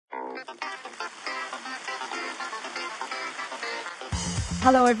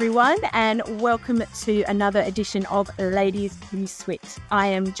Hello everyone, and welcome to another edition of Ladies Who Swit. I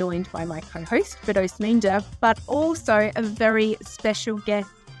am joined by my co-host, Firdose Moonda, but also a very special guest,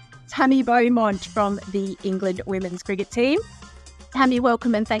 Tammy Beaumont from the England women's cricket team. Tammy,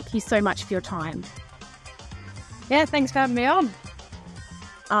 welcome and thank you so much for your time. Yeah, thanks for having me on.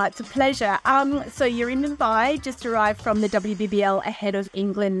 It's a pleasure. So you're in Mumbai, just arrived from the WBBL ahead of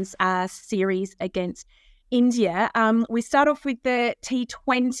England's series against India. We start off with the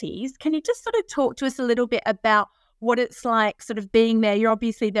T20s. Can you just sort of talk to us a little bit about what it's like sort of being there? You're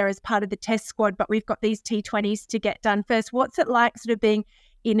obviously there as part of the test squad, but we've got these T20s to get done first. What's it like sort of being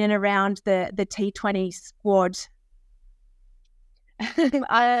in and around the T20 squad?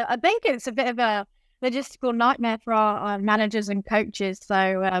 I think it's a bit of a logistical nightmare for our managers and coaches.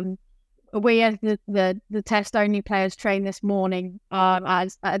 So we as the test-only players trained this morning at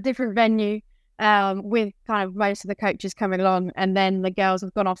a different venue, with kind of most of the coaches coming along, and then the girls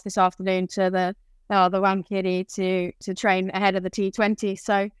have gone off this afternoon to the Valkerie to train ahead of the T20.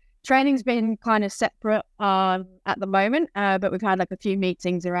 So training's been kind of separate at the moment, but we've had like a few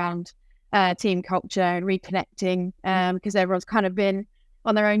meetings around team culture and reconnecting, because everyone's kind of been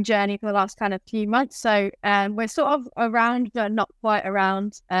on their own journey for the last kind of few months. So we're sort of around, but not quite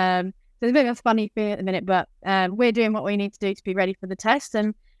around. There's a bit of a funny feeling at the minute, but we're doing what we need to do to be ready for the test,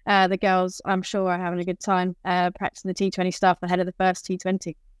 and the girls, I'm sure, are having a good time practicing the T20 stuff ahead of the first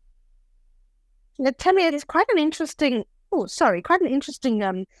T20. Tell me, it's quite an interesting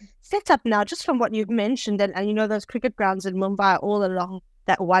setup now, just from what you've mentioned. And you know, those cricket grounds in Mumbai are all along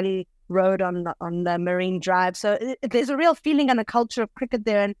that one road on the Marine Drive. So there's a real feeling and a culture of cricket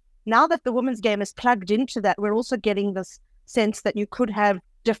there. And now that the women's game is plugged into that, we're also getting this sense that you could have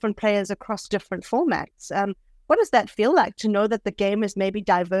different players across different formats. What does that feel like to know that the game is maybe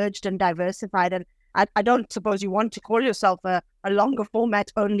diverged and diversified? And I don't suppose you want to call yourself a longer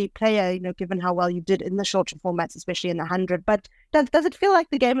format only player, you know, given how well you did in the shorter formats, especially in the 100. But does it feel like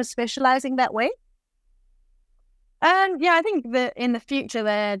the game is specializing that way? Yeah, I think that in the future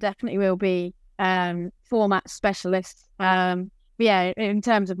there definitely will be format specialists. But yeah, in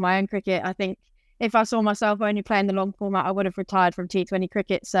terms of my own cricket, I think if I saw myself only playing the long format, I would have retired from T20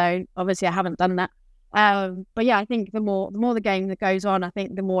 cricket. So obviously I haven't done that. But yeah, I think the more the game that goes on, I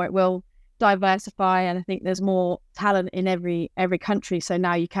think the more it will diversify, and I think there's more talent in every country. So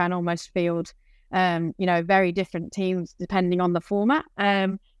now you can almost field, very different teams depending on the format.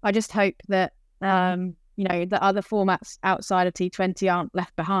 I just hope that the other formats outside of T20 aren't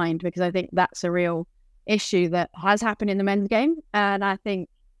left behind, because I think that's a real issue that has happened in the men's game. And I think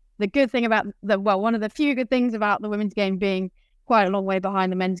the good thing about one of the few good things about the women's game being quite a long way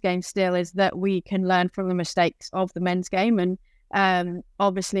behind the men's game still is that we can learn from the mistakes of the men's game. And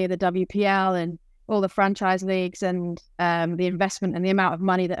obviously the WPL and all the franchise leagues and the investment and the amount of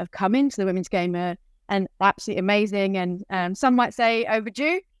money that have come into the women's game are and absolutely amazing, and some might say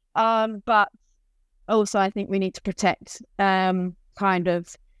overdue, but also I think we need to protect kind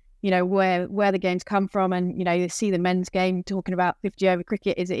of where the games come from. And you see the men's game talking about 50 over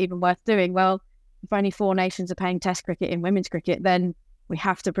cricket, is it even worth doing? Well, if only 4 nations are playing test cricket in women's cricket, then we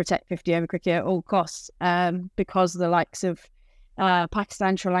have to protect 50 over cricket at all costs, because the likes of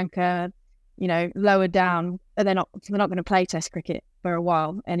Pakistan, Sri Lanka, lower down, they're not going to play test cricket for a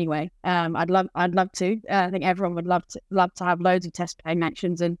while anyway. I'd love to. I think everyone would love to have loads of test playing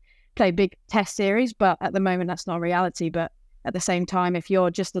actions and play big test series, but at the moment that's not a reality. But at the same time, if you're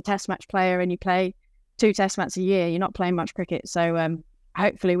just a test match player and you play 2 test matches a year, you're not playing much cricket. So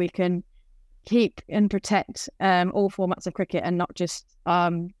hopefully we can keep and protect all formats of cricket and not just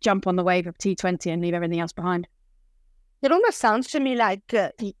jump on the wave of T20 and leave everything else behind. It almost sounds to me like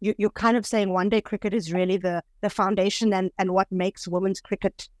you're kind of saying one day cricket is really the foundation and what makes women's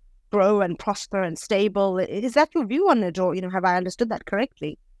cricket grow and prosper and stable. Is that your view on it, or have I understood that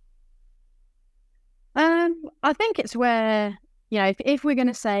correctly? I think it's where, if we're going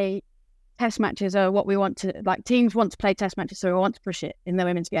to say test matches are what we want to, like, teams want to play test matches, so we want to push it in the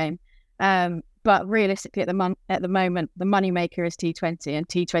women's game. But realistically, at the moment, the moneymaker is T20 and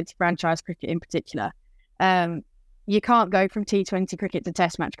T20 franchise cricket in particular. You can't go from T20 cricket to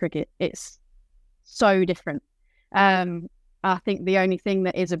test match cricket. It's so different. I think the only thing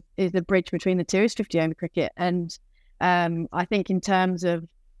that is the bridge between the two is 50 over cricket. And I think in terms of,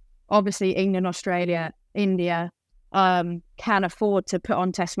 obviously, England, Australia, India can afford to put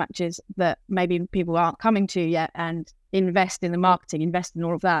on test matches that maybe people aren't coming to yet, and invest in the marketing, invest in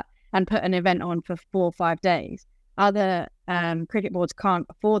all of that, and put an event on for 4 or 5 days. Other cricket boards can't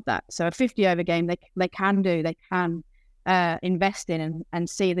afford that. So a 50 over game, they can invest in and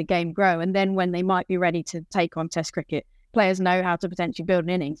see the game grow. And then when they might be ready to take on Test cricket, players know how to potentially build an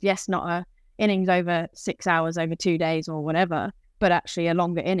innings. Yes, not a innings over 6 hours, over 2 days or whatever, but actually a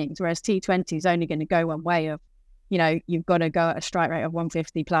longer innings. Whereas T20 is only going to go one way of, you've got to go at a strike rate of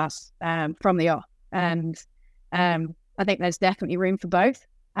 150 plus from the off. And I think there's definitely room for both.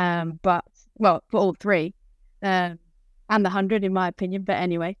 But for all three, and the 100 in my opinion. But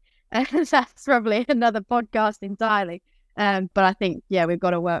anyway, that's probably another podcast entirely. But I think, we've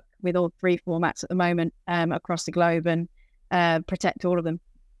got to work with all three formats at the moment across the globe and protect all of them.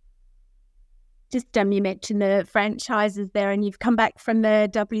 Just you mentioned the franchises there, and you've come back from the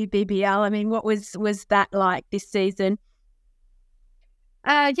WBBL. I mean, what was that like this season?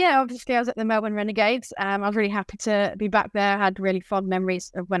 Obviously I was at the Melbourne Renegades. I was really happy to be back there. I had really fond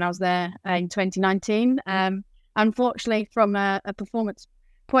memories of when I was there in 2019. Unfortunately, from a performance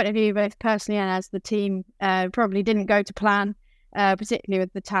point of view, both personally and as the team, probably didn't go to plan, particularly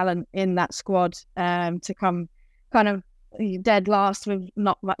with the talent in that squad to come kind of dead last with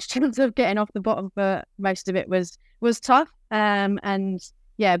not much chance of getting off the bottom, but most of it was tough. And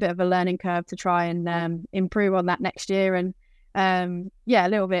a bit of a learning curve to try and improve on that next year. And a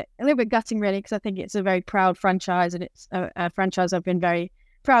little bit gutting really, because I think it's a very proud franchise, and it's a franchise I've been very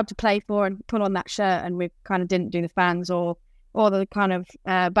proud to play for and put on that shirt, and we kind of didn't do the fans or the kind of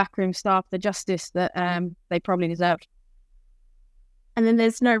backroom staff the justice that they probably deserved. And then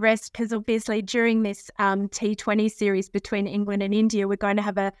there's no rest, because obviously during this T20 series between England and India, we're going to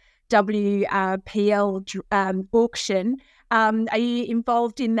have a WPL auction. Are you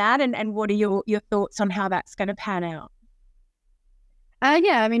involved in that, and what are your thoughts on how that's going to pan out?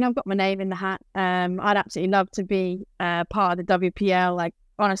 I mean, I've got my name in the hat. I'd absolutely love to be part of the WPL. Like,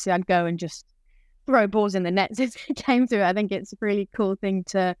 honestly, I'd go and just throw balls in the nets if it came to it. I think it's a really cool thing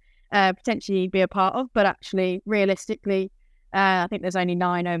to potentially be a part of. But actually, realistically, I think there's only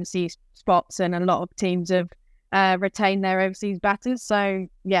 9 overseas spots, and a lot of teams have retained their overseas batters. So,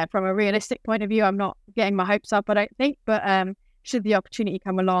 from a realistic point of view, I'm not getting my hopes up, I don't think. But should the opportunity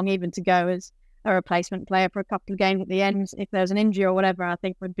come along, even to go as a replacement player for a couple of games at the end, if there's an injury or whatever, I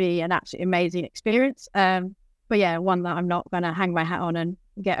think would be an absolutely amazing experience. One that I'm not going to hang my hat on and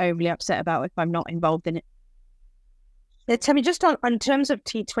get overly upset about if I'm not involved in it. Tell me, just on terms of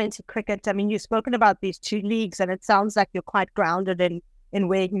T20 cricket, I mean, you've spoken about these 2 leagues, and it sounds like you're quite grounded in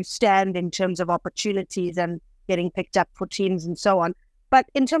where you stand in terms of opportunities and getting picked up for teams and so on. But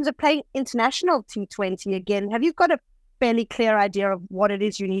in terms of playing international T20 again, have you got a fairly clear idea of what it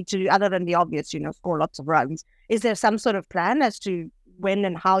is you need to do, other than the obvious, score lots of runs? Is there some sort of plan as to when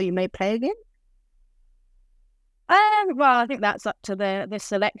and how you may play again? I think that's up to the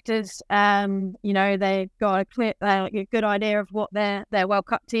selectors. They've got a good idea of what their World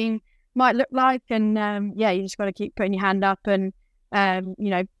Cup team might look like, and you just got to keep putting your hand up and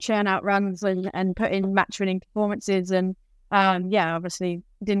churn out runs and put in match-winning performances. And obviously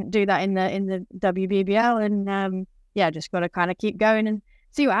didn't do that in the WBBL, and just got to kind of keep going and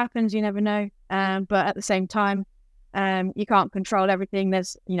see what happens. You never know. But at the same time, you can't control everything.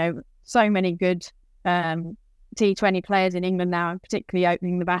 There's, so many good T20 players in England now, and particularly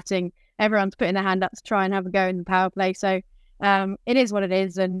opening the batting. Everyone's putting their hand up to try and have a go in the power play. So it is what it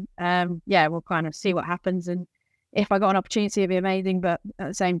is. And we'll kind of see what happens. And if I got an opportunity, it'd be amazing. But at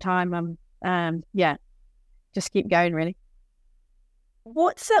the same time, just keep going, really.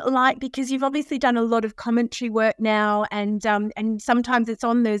 What's it like? Because you've obviously done a lot of commentary work now, and sometimes it's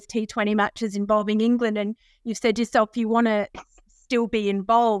on those T20 matches involving England, and you've said yourself you want to still be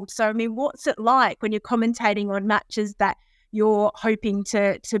involved. So, I mean, what's it like when you're commentating on matches that you're hoping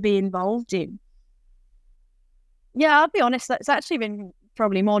to be involved in? Yeah, I'll be honest, that's actually been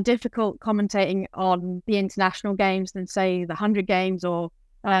probably more difficult commentating on the international games than, say, the 100 games or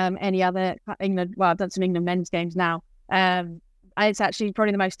any other England. Well, I've done some England men's games now. It's actually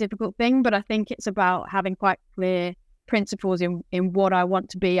probably the most difficult thing, but I think it's about having quite clear principles in what I want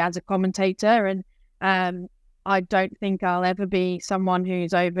to be as a commentator. And I don't think I'll ever be someone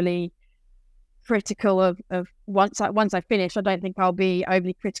who's overly critical of once I finish. I don't think I'll be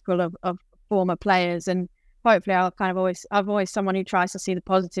overly critical of former players, and hopefully I've always someone who tries to see the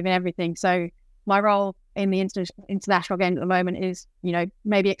positive in everything. So my role in the international game at the moment is,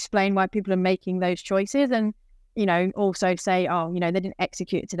 maybe explain why people are making those choices, and also say, they didn't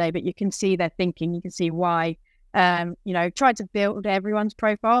execute it today, but you can see their thinking, you can see why. Try to build everyone's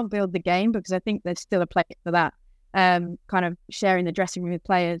profile, build the game, because I think there's still a place for that. Kind of sharing the dressing room with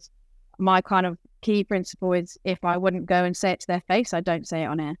players. My kind of key principle is, if I wouldn't go and say it to their face, I don't say it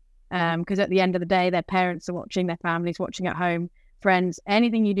on air. Because at the end of the day, their parents are watching, their families watching at home, friends,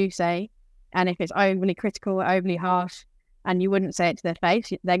 anything you do say, and if it's overly critical or overly harsh, and you wouldn't say it to their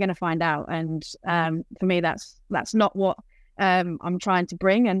face, they're going to find out. And for me, that's not what I'm trying to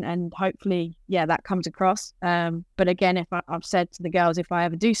bring, and hopefully, that comes across. But again, if I've said to the girls, if I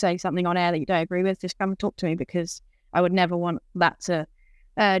ever do say something on air that you don't agree with, just come and talk to me, because I would never want that to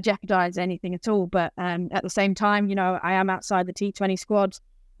jeopardize anything at all. But at the same time, I am outside the T20 squad.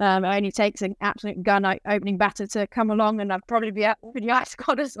 It only takes an absolute gun opening batter to come along, and I'd probably be out with the I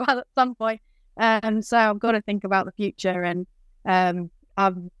squad as well at some point. And so I've got to think about the future. And I'm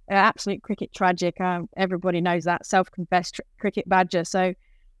an absolute cricket tragic. Everybody knows that, self-confessed cricket badger. So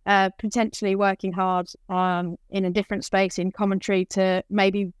potentially working hard in a different space in commentary to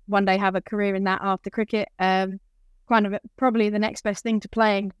maybe one day have a career in that after cricket. Kind of probably the next best thing to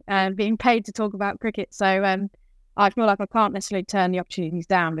playing and being paid to talk about cricket. So I feel like I can't necessarily turn the opportunities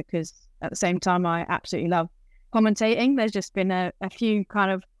down, because at the same time, I absolutely love commentating. There's just been a few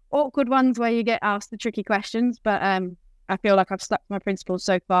kind of awkward ones where you get asked the tricky questions, but I feel like I've stuck to my principles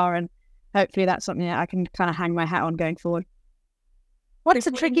so far, and hopefully that's something that I can kind of hang my hat on going forward. What's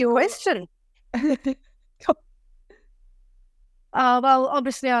a tricky question? Well,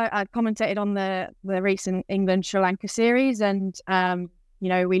 obviously I commentated on the recent England-Sri Lanka series, and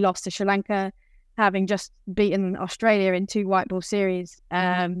we lost to Sri Lanka, having just beaten Australia in 2 white ball series.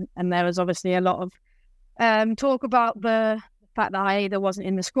 And there was obviously a lot of talk about the fact that I either wasn't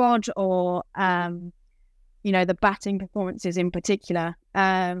in the squad or, the batting performances in particular.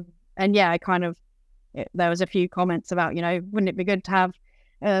 And I there was a few comments about, wouldn't it be good to have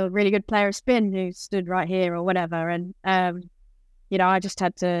a really good player of spin who stood right here or whatever. And, I just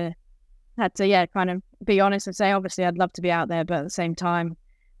had to kind of be honest and say, obviously I'd love to be out there, but at the same time,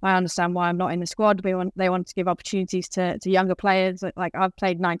 I understand why I'm not in the squad. They want to give opportunities to younger players. Like I've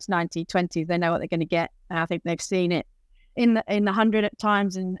played 90, 20. They know what they're going to get. And I think they've seen it in the 100 at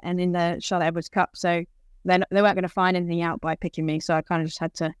times and in the Charlotte Edwards Cup. So they weren't going to find anything out by picking me. So I kind of just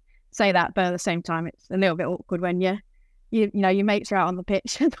had to say that. But at the same time, it's a little bit awkward when your mates are out on the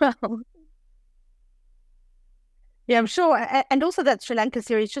pitch as well. Yeah, I'm sure. And also that Sri Lanka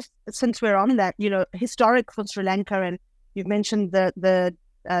series, just since we're on that, historic for Sri Lanka, and you've mentioned the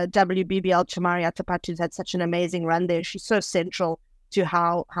WBBL Chamari Atapattu's had such an amazing run there. She's so central to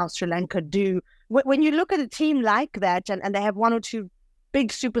how Sri Lanka do. When you look at a team like that, and they have 1 or 2 big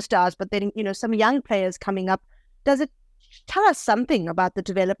superstars, but then, some young players coming up, does it tell us something about the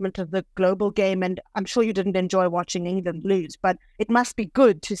development of the global game? And I'm sure you didn't enjoy watching England lose, but it must be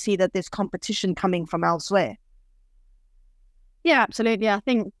good to see that there's competition coming from elsewhere. Yeah, absolutely. I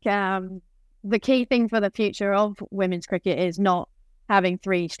think the key thing for the future of women's cricket is not having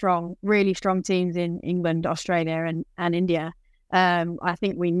 3 really strong teams in England, Australia and India. I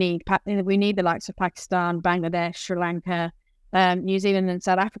think we need the likes of Pakistan, Bangladesh, Sri Lanka, New Zealand and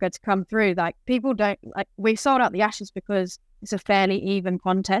South Africa to come through. Like, people don't we sold out the Ashes because it's a fairly even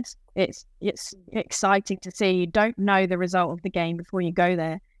contest. It's exciting to see. You don't know the result of the game before you go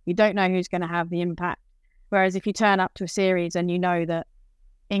there. You don't know who's going to have the impact. Whereas if you turn up to a series and you know that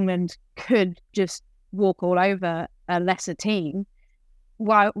England could just walk all over a lesser team,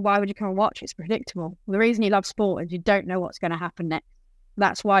 why would you come and watch? It's predictable. The reason you love sport is you don't know what's going to happen next.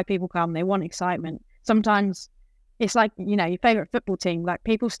 That's why people come. They want excitement. Sometimes it's like, your favourite football team. Like,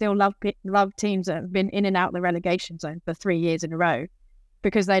 people still love teams that have been in and out of the relegation zone for 3 years in a row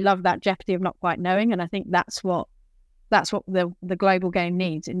because they love that jeopardy of not quite knowing. And I think that's what the global game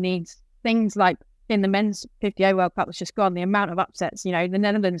needs. It needs things like in the men's 50 World Cup that's just gone, the amount of upsets, the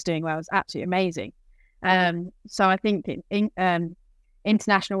Netherlands doing well is absolutely amazing. So I think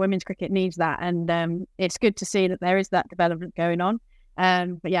international women's cricket needs that, and it's good to see that there is that development going on.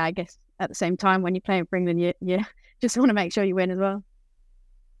 But yeah, I guess at the same time, when you're playing for England, you just want to make sure you win as well.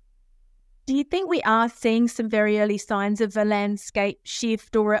 Do you think we are seeing some very early signs of a landscape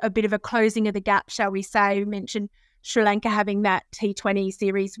shift or a bit of a closing of the gap, shall we say? We mentioned Sri Lanka having that T20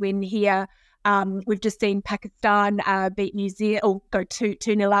 series win here. We've just seen Pakistan beat New Zealand, or go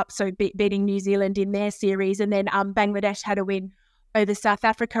 2-0 up, so beating New Zealand in their series. And then Bangladesh had a win over South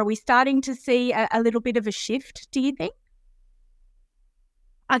Africa. Are we starting to see a little bit of a shift, do you think?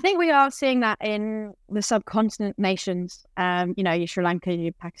 I think we are seeing that in the subcontinent nations, your Sri Lanka,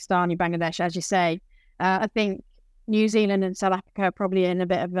 your Pakistan, your Bangladesh, as you say. I think New Zealand and South Africa are probably in a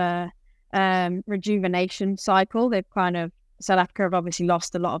bit of a rejuvenation cycle. South Africa have obviously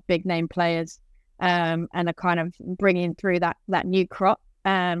lost a lot of big name players and are kind of bringing through that new crop.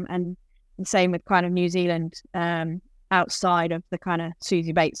 And the same with kind of New Zealand outside of the kind of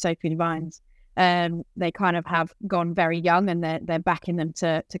Susie Bates, Sophie Devines. They kind of have gone very young and they're backing them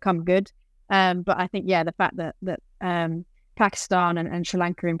to come good. But I think, the fact that Pakistan and Sri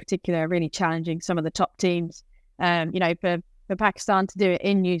Lanka in particular are really challenging some of the top teams For Pakistan to do it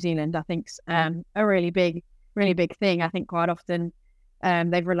in New Zealand, I think a really big thing. I think quite often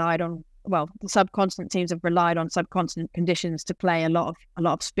they've relied on, the subcontinent teams have relied on subcontinent conditions to play a lot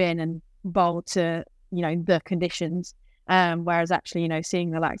of spin and bowl to, the conditions. Whereas actually,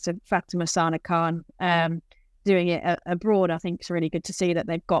 seeing the likes of Fatima Sana Khan doing it abroad, I think it's really good to see that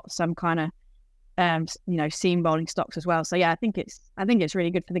they've got some kind of seam bowling stocks as well. So yeah, I think it's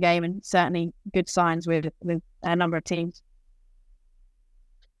really good for the game, and certainly good signs with a number of teams.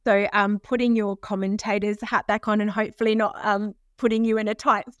 So putting your commentator's hat back on and hopefully not putting you in a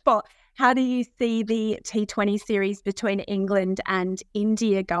tight spot, how do you see the T20 series between England and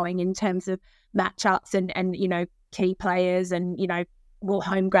India going in terms of matchups and key players and, will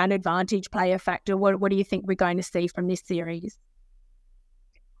home ground advantage play a factor? What do you think we're going to see from this series?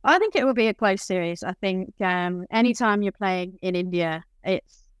 I think it will be a close series. I think anytime you're playing in India,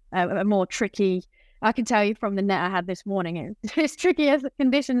 it's a more tricky. I can tell you from the net I had this morning, it's tricky as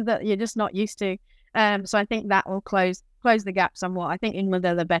conditions that you're just not used to. So I think that will close the gap somewhat. I think England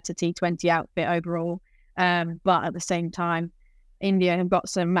are the better T20 outfit overall. But at the same time, India have got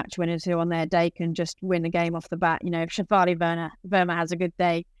some match winners who on their day can just win the game off the bat. If Shafali Verma has a good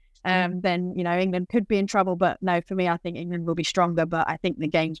day, then, England could be in trouble. But no, for me, I think England will be stronger, but I think the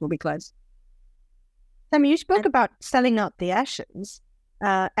games will be close. Tammy, you spoke about selling out the Ashes.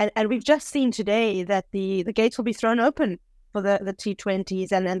 And we've just seen today that the gates will be thrown open for the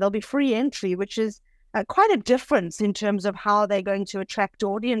T20s and there'll be free entry, which is quite a difference in terms of how they're going to attract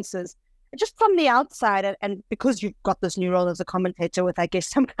audiences. Just from the outside, and because you've got this new role as a commentator with, I guess,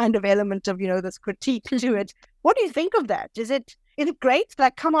 some kind of element of, this critique to it, what do you think of that? Is it great?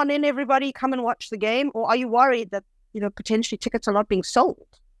 Like, come on in, everybody, come and watch the game? Or are you worried that, potentially tickets are not being sold?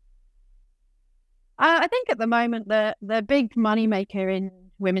 I think at the moment the big money maker in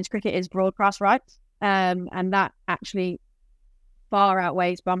women's cricket is broadcast rights, and that actually far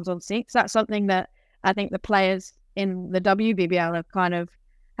outweighs bums on seats. That's something that I think the players in the WBBL have kind of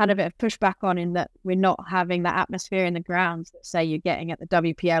had a bit of pushback on, in that we're not having that atmosphere in the grounds that say you're getting at the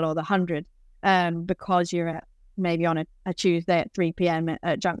WPL or the 100, because you're maybe on a Tuesday at 3 p.m.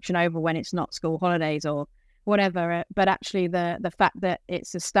 at Junction Oval when it's not school holidays or whatever. But actually the fact that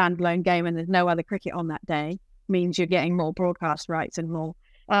it's a standalone game and there's no other cricket on that day means you're getting more broadcast rights and more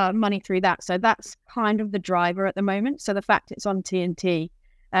money through that. So that's kind of the driver at the moment. So the fact it's on TNT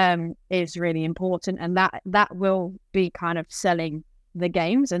is really important, and that will be kind of selling the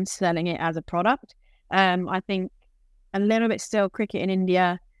games and selling it as a product. I think a little bit still cricket in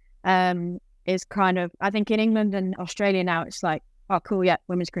India is kind of, I think in England and Australia now it's like, oh cool, yeah,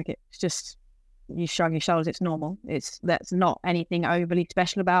 women's cricket, it's just, you shrug your shoulders, it's normal. That's not anything overly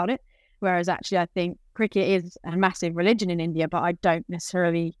special about it. Whereas actually I think cricket is a massive religion in India, but I don't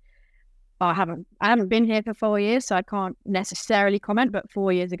necessarily, I haven't been here for 4 years, so I can't necessarily comment, but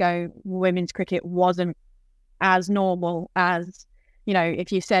 4 years ago women's cricket wasn't as normal as,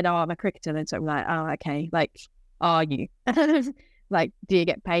 if you said, oh, I'm a cricketer, then sort of like, oh, okay, like, are you? Like, do you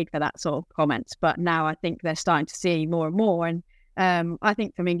get paid for that sort of comments? But now I think they're starting to see more and more. And I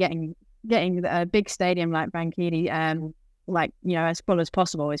think for me, getting a big stadium like Valkerie, as full as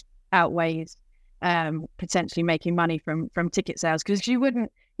possible outweighs potentially making money from ticket sales, because you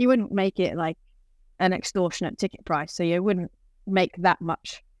wouldn't make it like an extortionate ticket price, so you wouldn't make that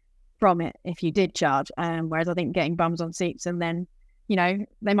much from it if you did charge. Whereas I think getting bums on seats, and then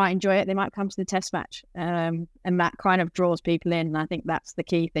they might enjoy it, they might come to the test match, and that kind of draws people in. And I think that's the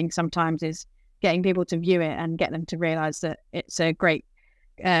key thing sometimes, is getting people to view it and get them to realize that it's a great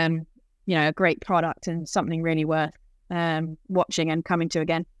a great product and something really worth watching and coming to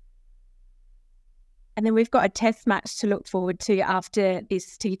again. And then we've got a test match to look forward to after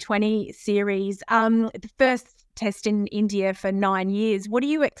this T20 series. The first test in India for 9 years. What are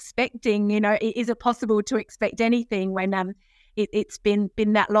you expecting? Is it possible to expect anything when it's been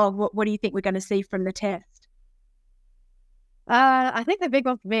that long? What do you think we're going to see from the test? I think the big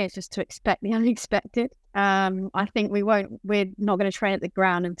one for me is just to expect the unexpected. I think we're not going to train at the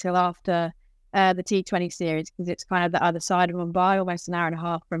ground until after the T20 series, because it's kind of the other side of Mumbai, almost an hour and a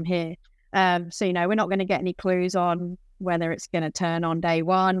half from here. So, we're not going to get any clues on whether it's going to turn on day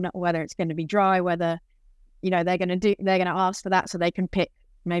one, whether it's going to be dry, whether, they're going to ask for that so they can pick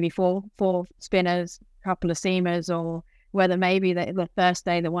maybe four spinners, a couple of seamers, or whether maybe the first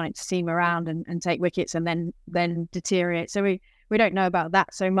day they want it to seam around and take wickets and then deteriorate. So we don't know about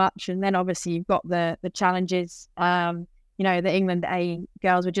that so much. And then obviously you've got the challenges. The England A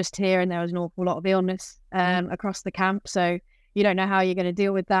girls were just here and there was an awful lot of illness across the camp. So you don't know how you're going to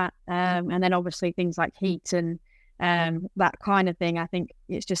deal with that. And then obviously things like heat and that kind of thing. I think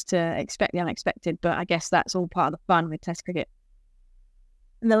it's just to expect the unexpected, but I guess that's all part of the fun with Test cricket.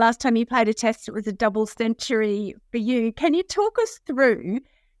 And the last time you played a Test, it was a double century for you. Can you talk us through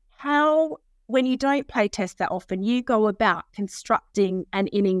how, when you don't play Test that often, you go about constructing an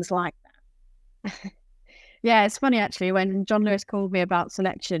innings like that? Yeah, it's funny actually. When John Lewis called me about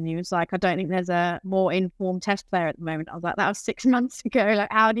selection, he was like, "I don't think there's a more informed Test player at the moment." I was like, "That was 6 months ago.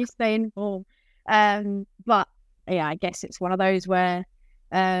 Like, how do you stay informed?" But yeah, I guess it's one of those where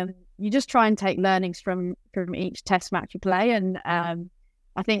you just try and take learnings from each Test match you play, and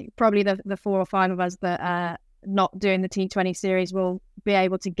I think probably the 4 or 5 of us that are not doing the T20 series will be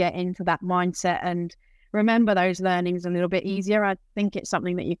able to get into that mindset and remember those learnings a little bit easier. I think it's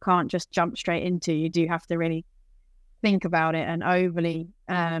something that you can't just jump straight into. You do have to really think about it and overly.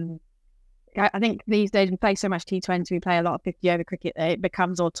 I think these days we play so much T20, we play a lot of 50 over cricket, it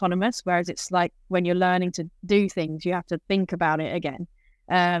becomes autonomous, whereas it's like when you're learning to do things, you have to think about it again.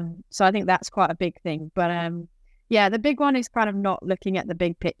 So I think that's quite a big thing. But yeah, the big one is kind of not looking at the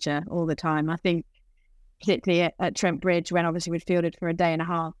big picture all the time. I think particularly at Trent Bridge, when obviously we'd fielded for a day and a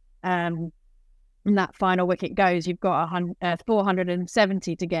half, and that final wicket goes, you've got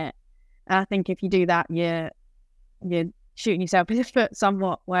 470 to get. I think if you do that, you're shooting yourself in the foot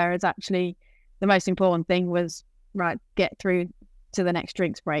somewhat, whereas actually the most important thing was, right, get through to the next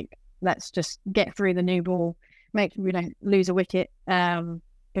drinks break. Let's just get through the new ball, make sure we don't lose a wicket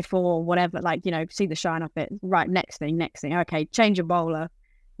before whatever, like, see the shine off it. Right, next thing. Okay, change a bowler.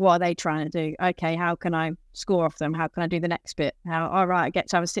 What are they trying to do? Okay, how can I score off them? How can I do the next bit? All right, I get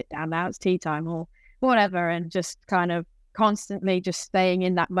to have a sit down now. It's tea time or whatever, and just kind of constantly just staying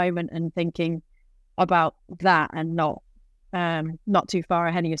in that moment and thinking about that and not too far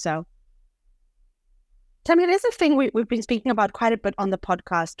ahead of yourself. Tammy, there's a thing we've been speaking about quite a bit on the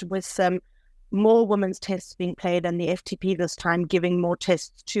podcast with some more women's tests being played and the FTP this time giving more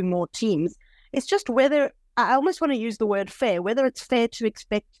tests to more teams. It's just whether, I almost want to use the word fair, whether it's fair to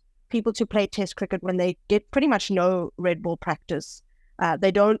expect people to play Test cricket when they get pretty much no red ball practice.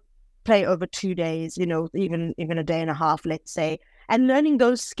 They don't play over 2 days, even a day and a half, let's say, and learning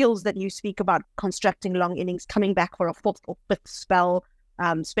those skills that you speak about, constructing long innings, coming back for a 4th or 5th spell,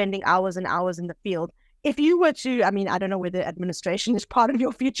 spending hours and hours in the field. If you were to, I don't know whether administration is part of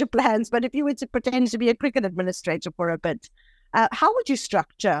your future plans, but if you were to pretend to be a cricket administrator for a bit, how would you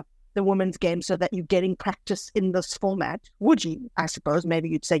structure the women's game so that you're getting practice in this format? Would you? I suppose maybe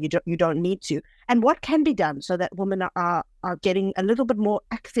you'd say you don't need to. And what can be done so that women are getting a little bit more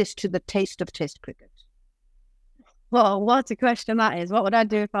access to the taste of Test cricket? Well, what a question that is. What would I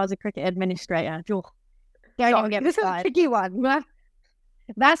do if I was a cricket administrator? This is a tricky one.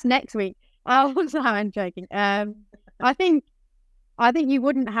 That's next week. I'm joking. I think you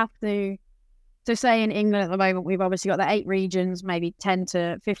wouldn't have to. So say in England at the moment, we've obviously got the 8 regions, maybe 10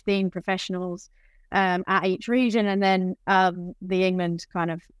 to 15 professionals at each region, and then the England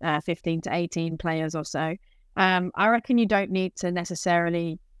kind of 15 to 18 players or so. I reckon you don't need to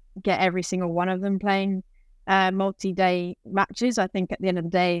necessarily get every single one of them playing multi-day matches. I think at the end of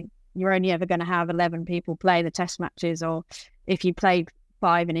the day, you're only ever going to have 11 people play the Test matches, or if you played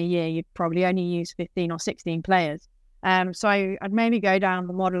 5 in a year, you'd probably only use 15 or 16 players. So I'd maybe go down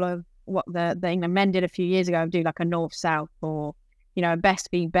the model of what the England men did a few years ago, do like a north-south or, a best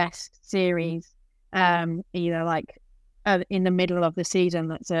v best series, either like in the middle of the season,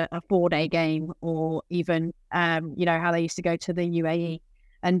 that's a 4-day game, or even, how they used to go to the UAE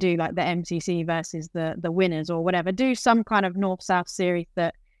and do like the MCC versus the winners or whatever. Do some kind of north-south series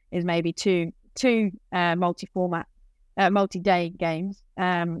that is maybe two multi-format, multi-day games,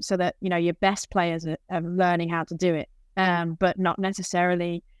 so that, your best players are learning how to do it, but not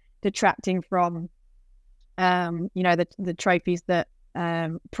necessarily detracting from, the trophies that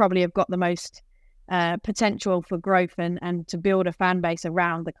probably have got the most potential for growth and to build a fan base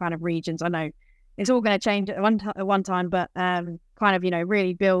around the kind of regions. I know it's all going to change at one time, but kind of,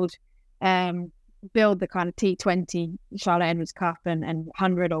 really build the kind of T20 Charlotte Edwards Cup and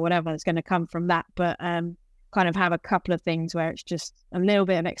 100 or whatever that's going to come from that, but kind of have a couple of things where it's just a little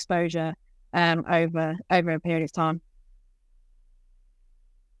bit of exposure over a period of time.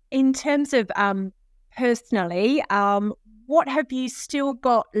 In terms of personally, what have you still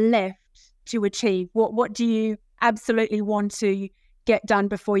got left to achieve? What do you absolutely want to get done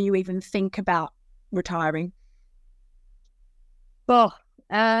before you even think about retiring? Well,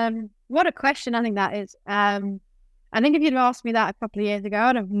 what a question I think that is. I think if you'd asked me that a couple of years ago,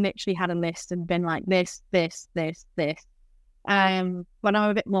 I'd have literally had a list and been like this. But I'm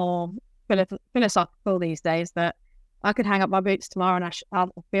a bit more philosophical these days, that I could hang up my boots tomorrow and I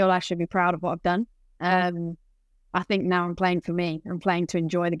feel I should be proud of what I've done. I think now I'm playing for me. I'm playing to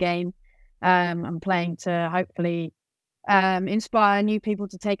enjoy the game. I'm playing to hopefully inspire new people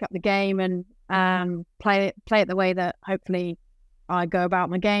to take up the game and play it the way that hopefully I go about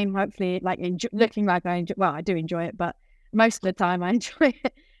my game. Hopefully, like looking like I enjoy. Well, I do enjoy it, but most of the time I enjoy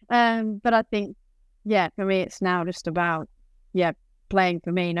it. But I think, for me, it's now just about playing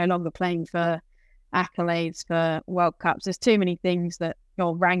for me, no longer playing for accolades, for World Cups. There's too many things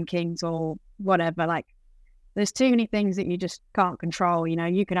or rankings or whatever. Like, there's too many things that you just can't control.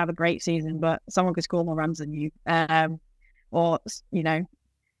 You can have a great season, but someone could score more runs than you. Or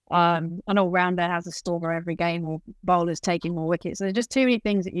an all-rounder has a stormer every game, or bowlers taking more wickets. There's just too many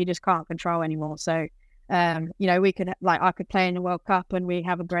things that you just can't control anymore. So, we could, I could play in the World Cup and we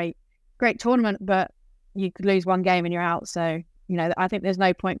have a great tournament, but you could lose one game and you're out. So, I think there's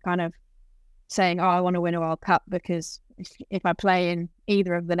no point kind of saying, oh, I want to win a World Cup, because if I play in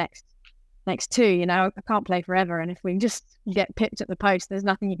either of the next two, I can't play forever. And if we just get pipped at the post, there's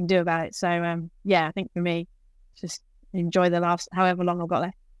nothing you can do about it. So, I think for me, just enjoy the last however long I've got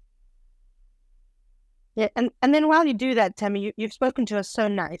left. Yeah, and then while you do that, Tammy, you've spoken to us so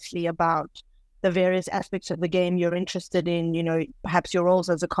nicely about the various aspects of the game you're interested in, perhaps your roles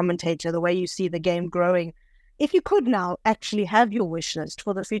as a commentator, the way you see the game growing. If you could now actually have your wish list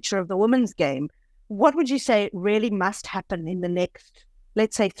for the future of the women's game, what would you say really must happen in the next,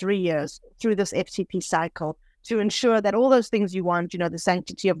 let's say, 3 years through this FTP cycle to ensure that all those things you want, the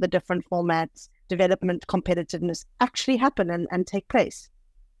sanctity of the different formats, development, competitiveness, actually happen and take place?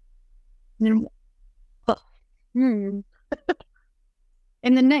 In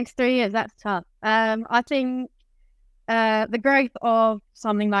the next 3 years, that's tough. I think the growth of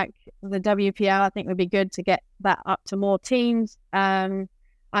something like the WPL, I think would be good to get that up to more teams. I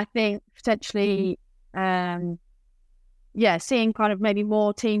think potentially, seeing kind of maybe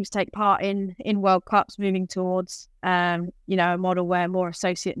more teams take part in World Cups, moving towards, a model where more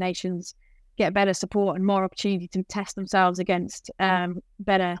associate nations get better support and more opportunity to test themselves against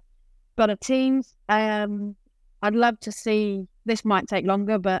better teams. I'd love to see, this might take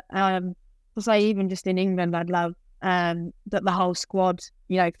longer, but to say even just in England, I'd love that the whole squad,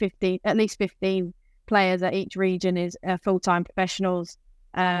 at least 15 players at each region is full-time professionals,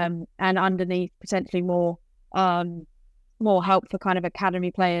 and underneath potentially more help for kind of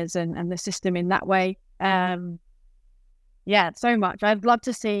academy players and the system in that way. So much. I'd love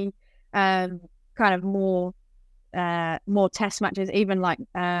to see kind of more test matches, even like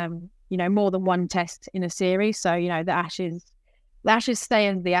more than one test in a series. So the Ashes stay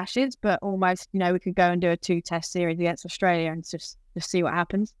in the Ashes, but almost we could go and do a 2-test series against Australia and just see what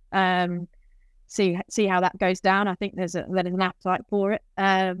happens. See how that goes down. I think there's an appetite for it,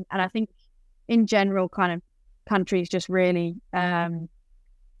 and I think in general, kind of countries just really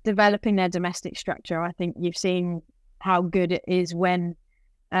developing their domestic structure. I think you've seen how good it is when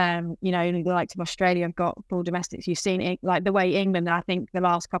the likes of Australia have got full domestics. You've seen it, like the way England, I think the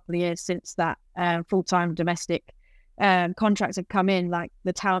last couple of years since that full-time domestic contracts have come in, like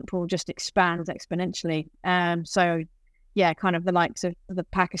the talent pool just expands exponentially. So kind of the likes of the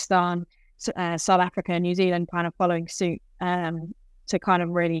Pakistan, South Africa, New Zealand kind of following suit to kind of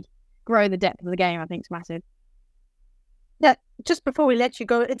really grow the depth of the game, I think is massive. Yeah, just before we let you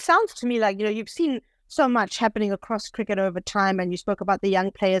go, it sounds to me like, you've seen so much happening across cricket over time, and you spoke about the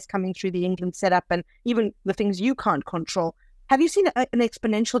young players coming through the England setup and even the things you can't control. Have you seen an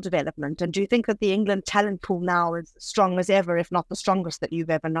exponential development, and do you think that the England talent pool now is as strong as ever, if not the strongest that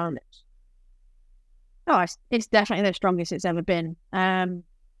you've ever known it? Oh, it's definitely the strongest it's ever been. I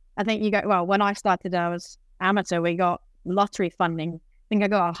think when I started, I was amateur. We got lottery funding. I think I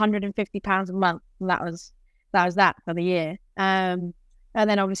got £150 a month, and that was that for the year. And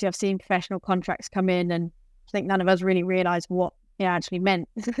then obviously I've seen professional contracts come in, and I think none of us really realised what it actually meant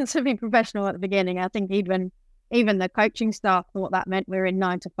to be professional at the beginning. I think even the coaching staff thought that meant we were in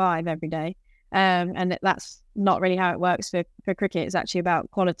 9 to 5 every day. And that's not really how it works for cricket. It's actually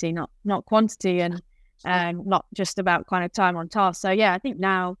about quality, not quantity, and not just about kind of time on task. So I think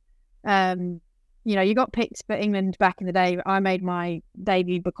now, you got picked for England back in the day. I made my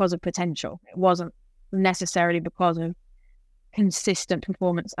debut because of potential. It wasn't necessarily because of consistent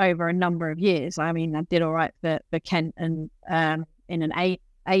performance over a number of years. I mean, I did all right for Kent, and in an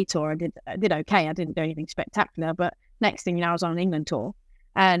A tour, I did okay. I didn't do anything spectacular, but next thing you know, I was on an England tour,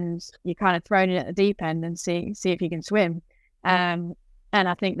 and you're kind of thrown in at the deep end and see if you can swim. And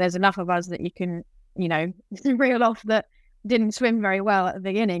I think there's enough of us that you can, reel off that didn't swim very well at the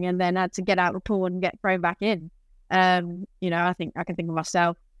beginning and then had to get out of the pool and get thrown back in. I think I can think of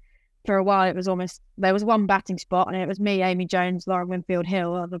myself. for a while, it was almost, there was one batting spot and it was me, Amy Jones, Lauren Winfield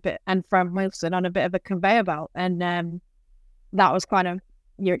Hill on a bit, and Fran Wilson on a bit of a conveyor belt. And that was kind of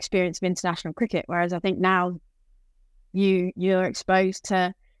your experience of international cricket. Whereas I think now you're exposed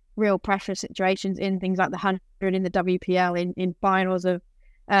to real pressure situations in things like the 100 in the WPL, in finals of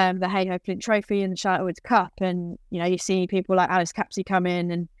the Hey-Ho Flint Trophy and the Charlotte Woods Cup. And, you know, you see people like Alice Capsey come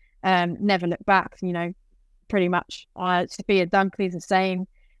in and never look back, you know, pretty much. Sophia Dunkley's the same.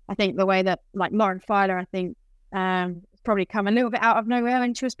 I think the way that, like, Lauren Filer, I think, probably come a little bit out of nowhere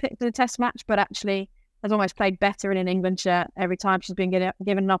when she was picked for the Test match, but actually has almost played better in an England shirt every time she's been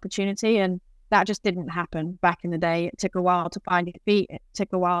given an opportunity. And that just didn't happen back in the day. It took a while to find your feet. It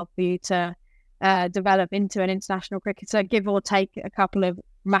took a while for you to develop into an international cricketer, give or take a couple of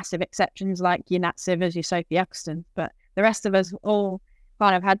massive exceptions like your Nat Sivers, your Sophie Eccleston. But the rest of us all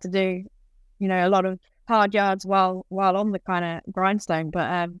kind of had to do, you know, a lot of hard yards while on the kind of grindstone.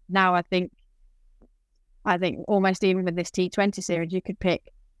 But now I think almost even with this T20 series, you could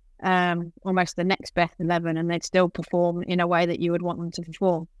pick almost the next best 11 and they'd still perform in a way that you would want them to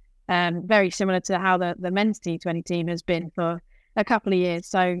perform. Very similar to how the men's T20 team has been for a couple of years.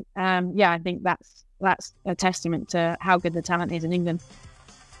 So I think that's a testament to how good the talent is in England.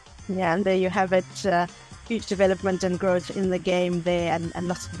 Yeah, and there you have it. Huge development and growth in the game there, and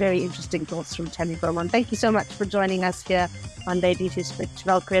lots of very interesting thoughts from Tammy Beaumont. Thank you so much for joining us here on Ladies Who Split.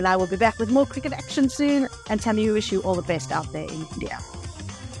 Valkerie and I will be back with more cricket action soon. And Tammy, we wish you all the best out there in India.